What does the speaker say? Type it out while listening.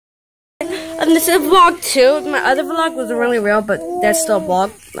And this is vlog 2. My other vlog wasn't really real, but that's still a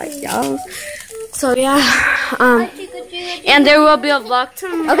vlog, like y'all. So yeah, and there will be a vlog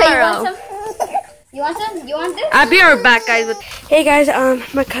tomorrow. Okay, you want some? You want some? You want this? I'll be right back, guys. Hey guys,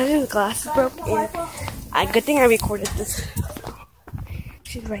 my cousin's glasses broke, and good thing I recorded this.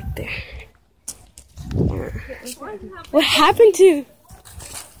 She's right there. Yeah. What happened to?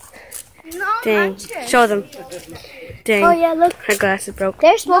 No, dang, show them. Dang. Oh yeah, look. Her glasses broke.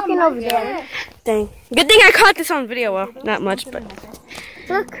 They're smoking over there. Dang. Good thing I caught this on video. Well, not much, but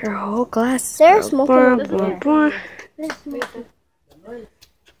look. Her whole glass. They're smoking over there.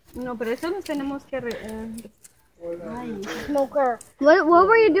 No, pero eso nos tenemos que... Smoker. What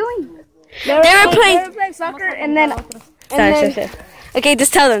were you doing? They were playing soccer and then... Sorry. Okay,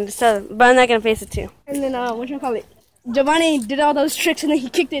 just tell them. But I'm not going to face it too. And then, whatchamacallit? Giovanni did all those tricks and then he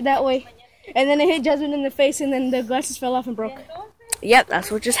kicked it that way. And then it hit Jasmine in the face and then the glasses fell off and broke. Yep,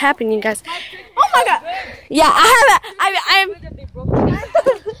 that's what just happened, you guys. Oh my god! Yeah, I'm...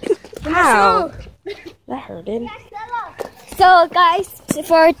 How? That hurted. So guys,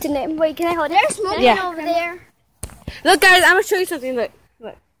 for tonight, wait, can I hold it? They're smoking over there. Look guys, I'm going to show you something. Look.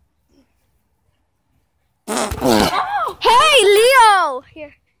 Hey, Leo!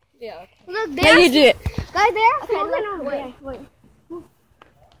 Here. Yeah, okay. Look there. Let me do it. Guys, they're smoking over there. Wait.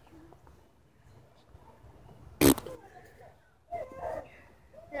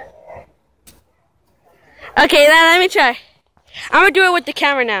 Okay, now let me try. I'm going to do it with the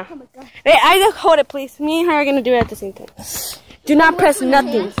camera now. Oh my God. Wait, I just hold it, please. Me and her are going to do it at the same time. Do not press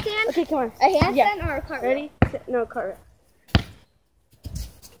nothing. Okay, come on. A handstand or a cart? Ready? No, cart.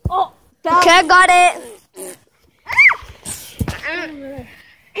 Oh, okay, I got it.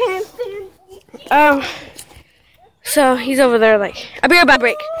 So he's over there like, I'll be right back.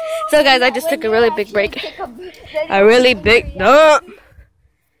 Break. So guys, I just took a really big break. A really big, no.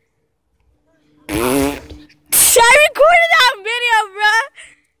 I recorded that video, bro.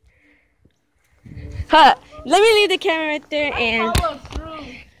 Huh. Let me leave the camera right there and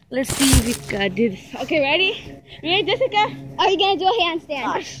let's see if we can do this. Okay, ready? Ready, Jessica? Are you gonna do a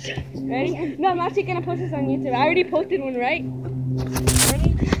handstand? Ready? No, I'm actually gonna post this on YouTube. I already posted one, right?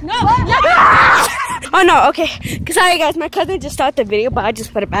 Ready? No! Oh no, okay. Sorry guys, my cousin just stopped the video, but I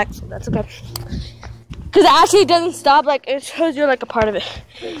just put it back, so that's okay. Cause it actually doesn't stop, like it shows you like a part of it.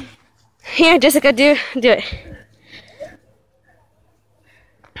 Here, Jessica, do it.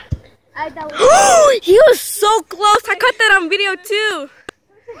 He was so close. I caught that on video too.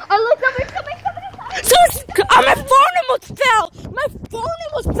 Oh look, somebody. So my phone almost fell. My phone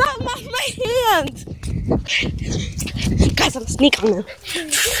almost fell off my hand. Guys, I'm sneak on them.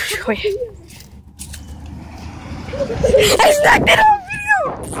 Wait. I snagged it on video.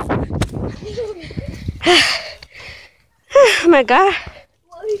 Oh my god.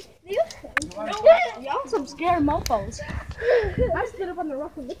 Y'all some scared mofos. I stood up on the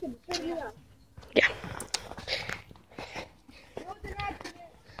rock and looked at the Yeah.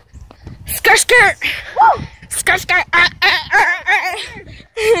 Skirt. Woo! Skirt.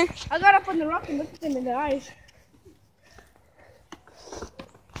 I got up on the rock and looked at them in the eyes.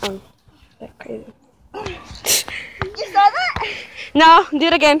 That's crazy. You saw that? No, do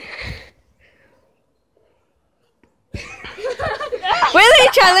it again. Wait, let me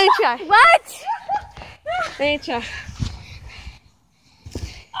try. What? Let me try.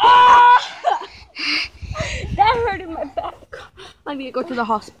 Oh! That hurt in my back. I need to go to the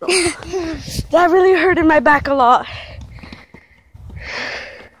hospital. That really hurt in my back a lot.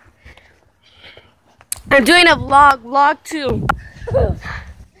 I'm doing a vlog 2.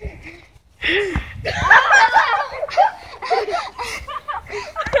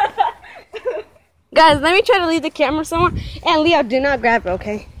 Guys, let me try to leave the camera somewhere. And Leo, do not grab it,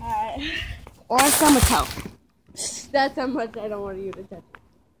 okay? Alright. Or someone's help. That's how much I don't want you to touch.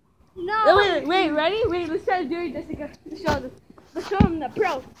 No. Wait, ready? Wait, let's try to do it, Jessica. Let's show them the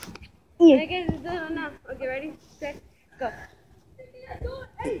pro. Yeah. I guess it's done now. Okay, ready? Set, go.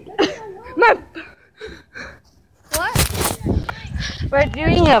 My. What? We're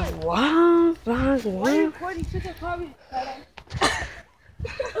doing a vlog.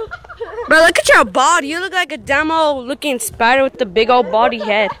 Bro, look at your body. You look like a demo looking spider with the big old body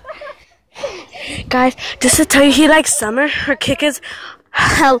head. Guys, just to tell you, he likes summer. Her kick is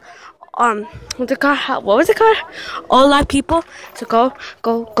hell. What's it called? What was it called? Hola People. So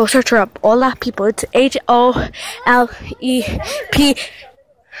go search her up. Hola People. It's HOLEP.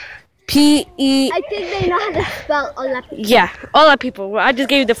 P-E... I think they know how to spell Ola People. Yeah, Ola People. I just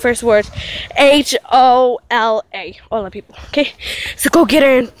gave you the first words. H-O-L-A. Ola People. Okay? So go get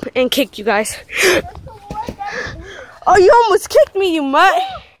her and kick, you guys. Oh, you almost kicked me, you mutt.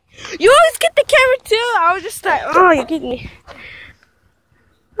 You always get the camera too. I was just like, oh, you're kidding me.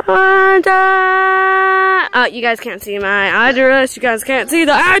 And, oh, you guys can't see my address. You guys can't see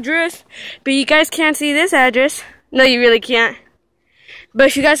the address. But you guys can't see this address. No, you really can't. But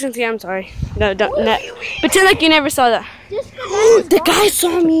if you guys can see, I'm sorry. No, don't. No. Pretend like you never saw that. The guy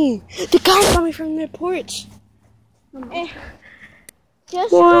saw me. The guy saw me from their porch.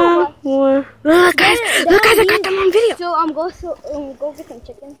 Just Look, guys. Look, guys, I got them on video. So go get some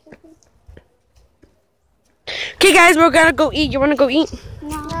chicken. Okay, guys, we're gonna go eat. You wanna go eat?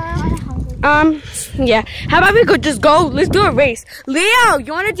 No, I'm hungry. Yeah. How about we just go? Let's do a race. Leo,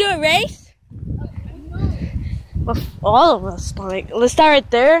 you wanna do a race? Well, all of us. Like, let's start right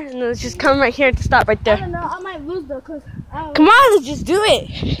there, and let's just come right here to stop right I there. don't know. I might lose though, cause Come on, let's just do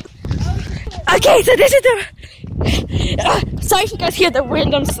it. Okay, so this is the. Sorry if you guys hear the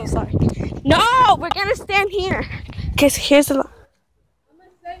wind. I'm so sorry. No, we're gonna stand here. Okay, so here's the.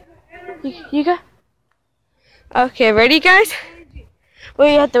 You got. Okay, ready, guys?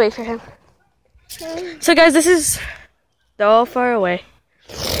 Well, you have to wait for him. So, guys, this is so far away.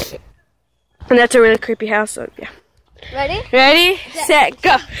 And that's a really creepy house, so yeah. Ready? Ready, set,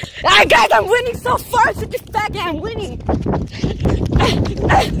 go. Ah, guys, I'm winning so far. Such a fat guy, I'm winning.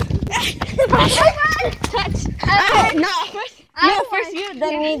 First you,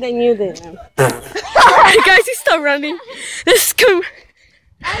 then me, then you, then him. Guys, he's still running. This is cool.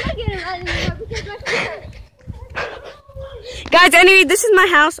 I'm not getting running because my feet. Guys, anyway, this is my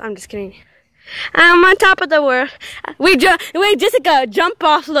house. I'm just kidding. I'm on top of the world. Wait, Jessica, jump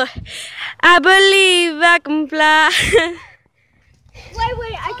off. Look, I believe I can fly. Wait,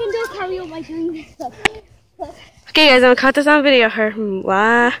 I can do a cardio by doing this stuff. Okay, guys, I'm gonna cut this on video.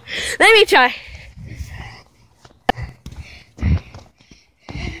 Wow. Let me try.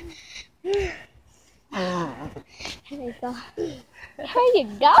 There you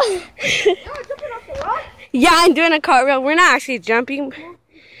go. Yeah, I'm doing a cartwheel. We're not actually jumping.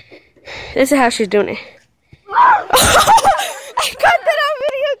 This is how she's doing it. I got that on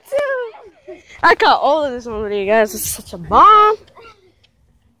video too. I caught all of this on video, guys. It's such a bomb.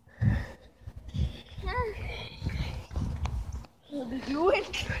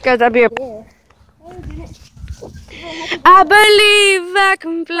 Guys, I'll be here. I believe I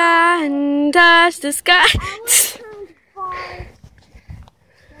can fly and touch the sky.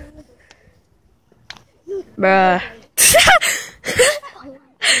 Bruh.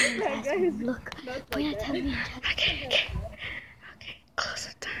 Look. Okay. Close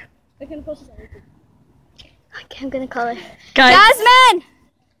the time. Okay, I'm gonna call her. Guys. Jasmine!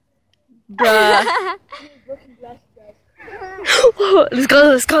 Bruh. Let's go.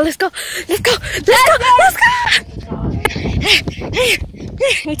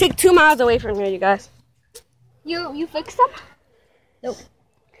 We take 2 miles away from here, you guys. You fixed them? Nope.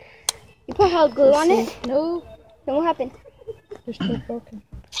 You put hot glue on it? No. Then what happened? They're still broken.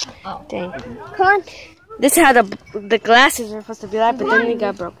 Oh. Dang. Come on. This is how the glasses are supposed to be like, but then they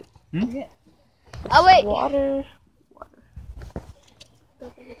got broken. Oh, wait. Water.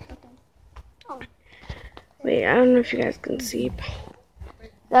 Wait, I don't know if you guys can see. But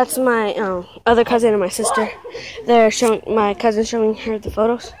that's my other cousin and my sister. They're showing my cousin showing her the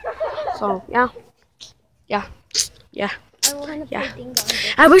photos. So yeah.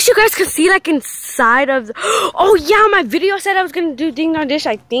 I wish you guys could see like inside of the oh yeah, my video said I was gonna do Ding Dong Dish,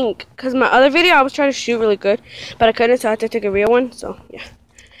 I think. Cause my other video I was trying to shoot really good, but I couldn't, so I had to take a real one. So yeah.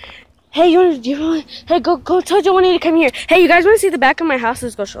 Hey, hey, go tell Joanie to come here. Hey, you guys wanna see the back of my house?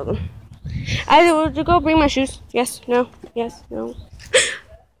 Let's go show them. Would you go bring my shoes? Yes, no, yes, no.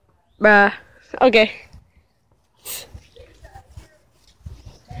 Bruh. Okay.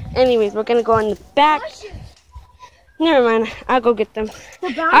 Anyways, we're gonna go in the back. Never mind, I'll go get them.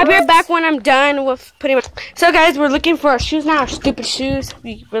 I'll be right back when I'm done with putting my... So guys, we're looking for our shoes now, our stupid shoes.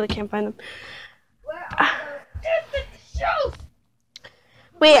 We really can't find them. Where are the stupid shoes?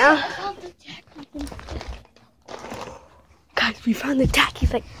 Wait, guys, we found the tag.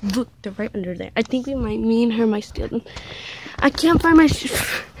 He's like, look, they're right under there. I think me and her might steal them. I can't find my shoes.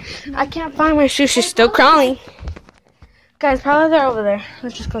 She's still crawling. Guys, probably they're over there.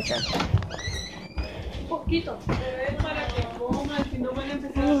 Let's just go check.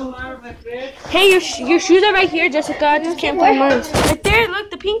 Hey, your shoes are right here, Jessica. I just can't find mine. Right there, look,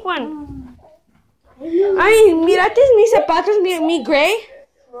 the pink one. Ay, mirate mis zapatos, mi gray.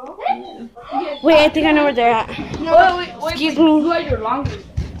 Wait, I think I know where they're at. Excuse me.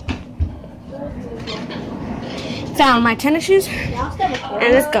 Found my tennis shoes.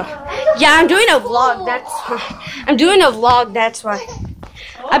 And let's go. Yeah, I'm doing a vlog. That's why.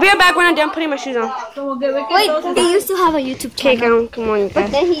 I'll be right back when I'm done putting my shoes on. Wait, they used to have a YouTube Okay, channel. come on, you But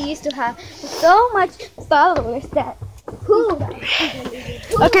guys. then he used to have so much followers that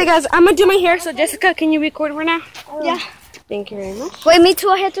Okay, guys, I'm gonna do my hair. So, Jessica, can you record right now? Yeah. Thank you very much. Wait, me too.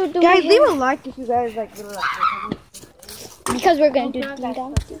 I had to do Guys, my leave hair. a like if you guys like. Because we're gonna do that.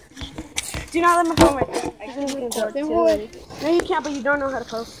 Do not let my phone right there. No, you can't, but you don't know how to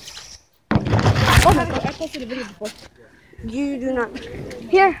post. Oh my god, I posted a video before. You do not.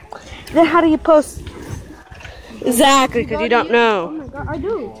 Here. Then how do you post? Exactly, because you don't Oh know. my god, I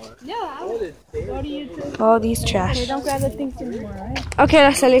do. Yeah, I would. Go to YouTube. All these trash. Don't grab the things anymore, right? Okay,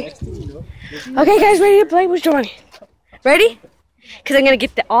 that's Ellie. Okay, guys, ready to play with Giovanni? Ready? Because I'm going to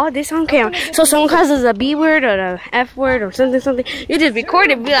get all this on camera. So someone causes a B word or a F word or something. You just record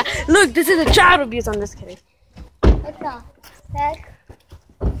it and be like, look, this is a child abuse. I'm just kidding.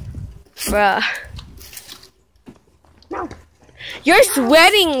 Bruh. You're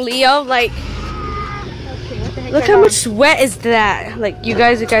sweating, Leo. Like, look how much sweat is that. Like, you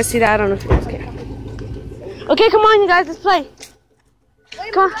guys see that? I don't know if you guys can. Okay, come on, you guys, let's play.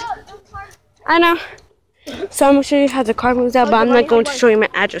 Come on. I know. So I'm gonna show you how the car moves out, but I'm not going to show you my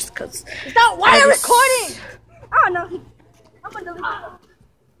address because. Stop! Why are you recording? Oh no. I'm gonna delete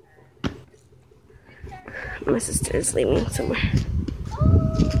it. My sister is leaving somewhere.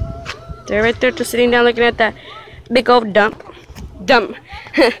 They're right there, just sitting down, looking at that big old dump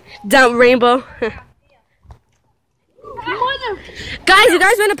rainbow. Guys, you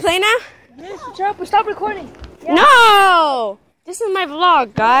guys want to play now? Yes, stop recording. Yeah. No! This is my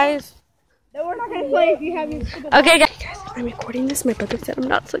vlog, guys. No, we're not gonna play if you have your stupid. Okay, guys, I'm recording this. My brother said I'm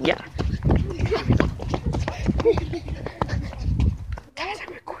not, so yeah. Guys,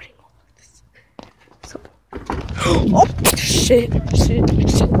 I'm recording all of this. So, oh shit.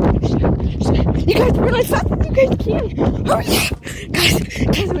 You guys realize that? You guys can. Oh yeah, guys,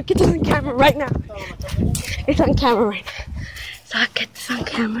 I'm gonna get this on camera right now. It's on camera right now. So I'll get this on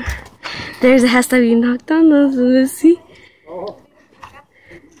camera. There's a house that we knocked on. Let's see.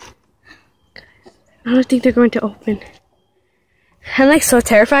 I don't think they're going to open. I'm like so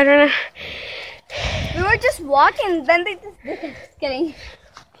terrified right now. We were just walking, then they just did it. Just kidding.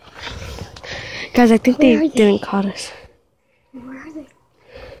 Guys, I think they didn't caught us. Where are they?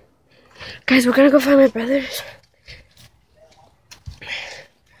 Guys, we're gonna go find my brothers.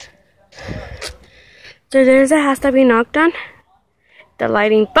 So there's a house that we knocked on. The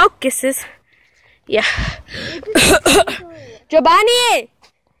lighting focuses. Yeah. Giovanni!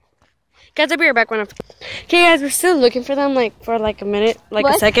 Guys, I'll be right back when I'm... Okay, guys, we're still looking for them, like, for, like, a minute. Like,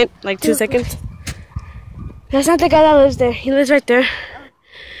 a second. Like, 2 seconds. That's not the guy that lives there. He lives right there.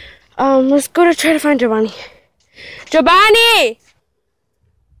 Let's go to try to find Giovanni. Giovanni!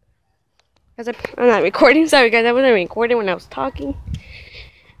 Guys, I'm not recording. Sorry, guys. I wasn't recording when I was talking.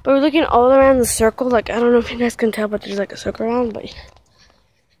 But we're looking all around the circle. Like, I don't know if you guys can tell, but there's, like, a circle around, but...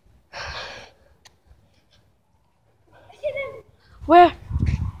 Where?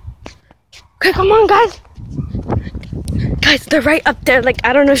 Okay, come on, guys. Guys, they're right up there. Like,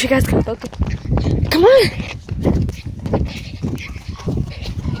 I don't know if you guys can focus. Come on.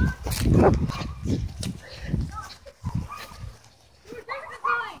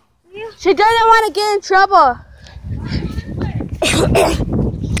 She doesn't want to get in trouble.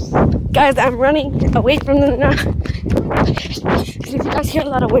 Guys, I'm running away from them now. If you guys hear a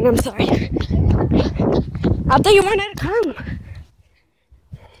lot of wind, I'm sorry. I thought you wanted to come.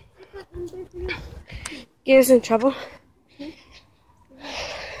 Get us in trouble.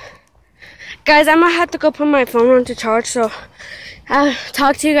 Guys, I'm gonna have to go put my phone on to charge, so I'll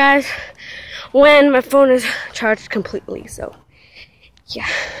talk to you guys when my phone is charged completely. So yeah,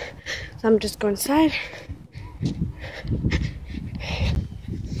 so I'm just going inside.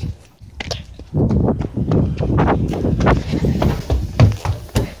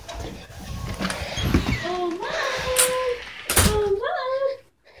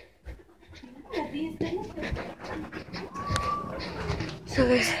 So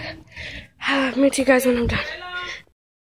guys, I'll meet you guys when I'm done.